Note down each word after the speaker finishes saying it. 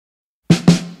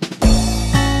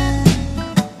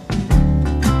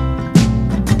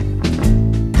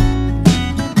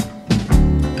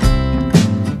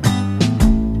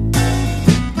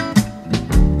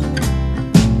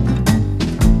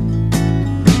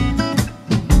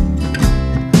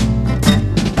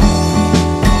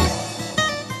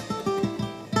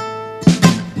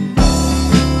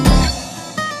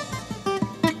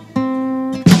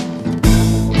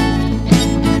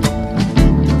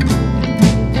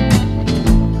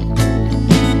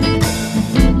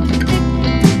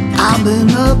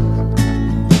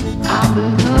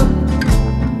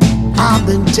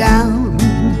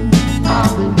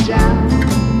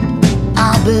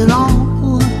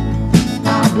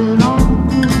been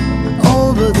all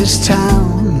over this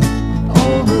town,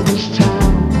 over this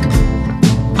town.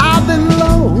 I've been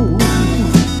low,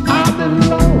 I've been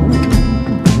low,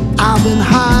 I've been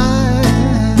high,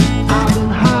 I've been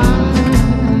high,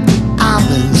 I've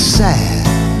been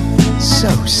sad, so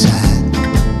sad,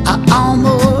 I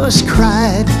almost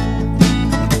cried,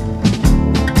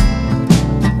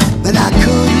 but I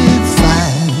couldn't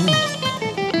find,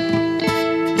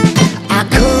 I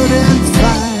couldn't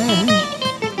find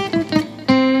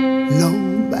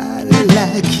nobody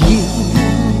like you.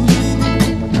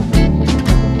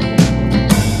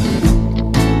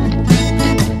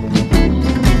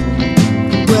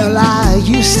 Well, I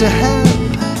used to have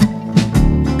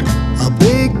a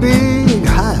big, big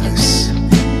house,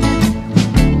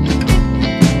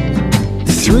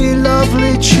 3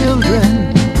 lovely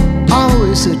children,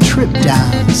 always a trip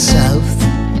down south.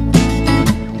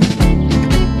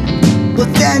 But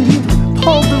then you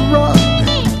pulled the rug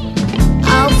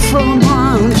out from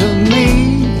under me.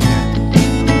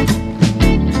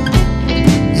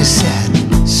 You said,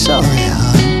 sorry,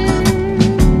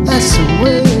 hon, that's the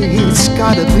way it's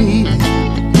gotta be.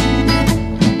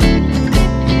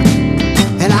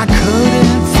 And I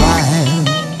couldn't find,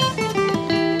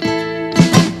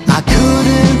 I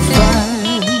couldn't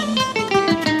find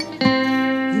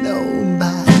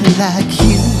nobody like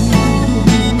you.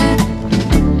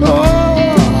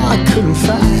 Oh, I couldn't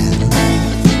find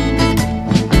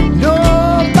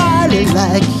nobody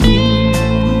like you.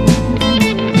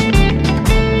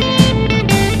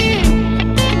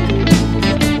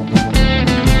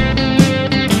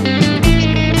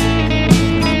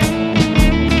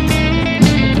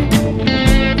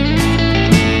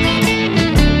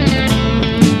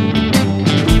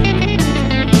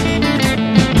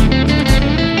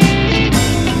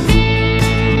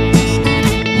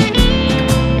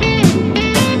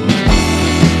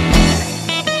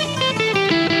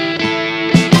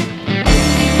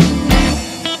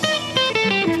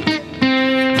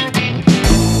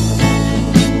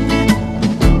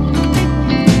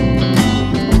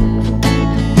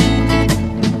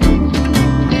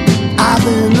 I've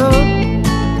been up,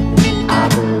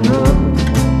 I've been up,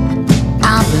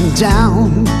 I've been down,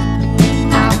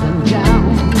 I've been down,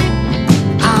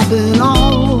 I've been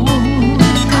all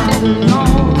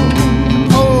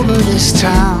over this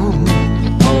town,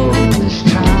 over this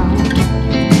town.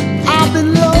 I've been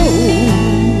low,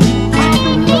 I've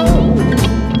been low,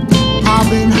 I've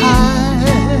been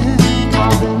high,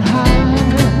 I've been high,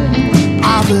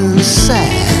 I've been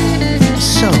sad,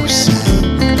 so sad,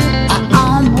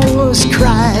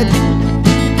 cried,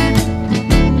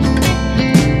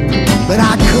 but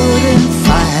I couldn't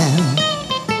find,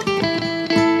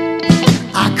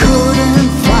 I couldn't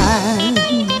find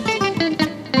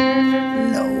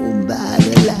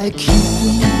nobody like you.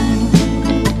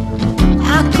 I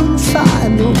couldn't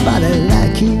find nobody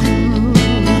like you.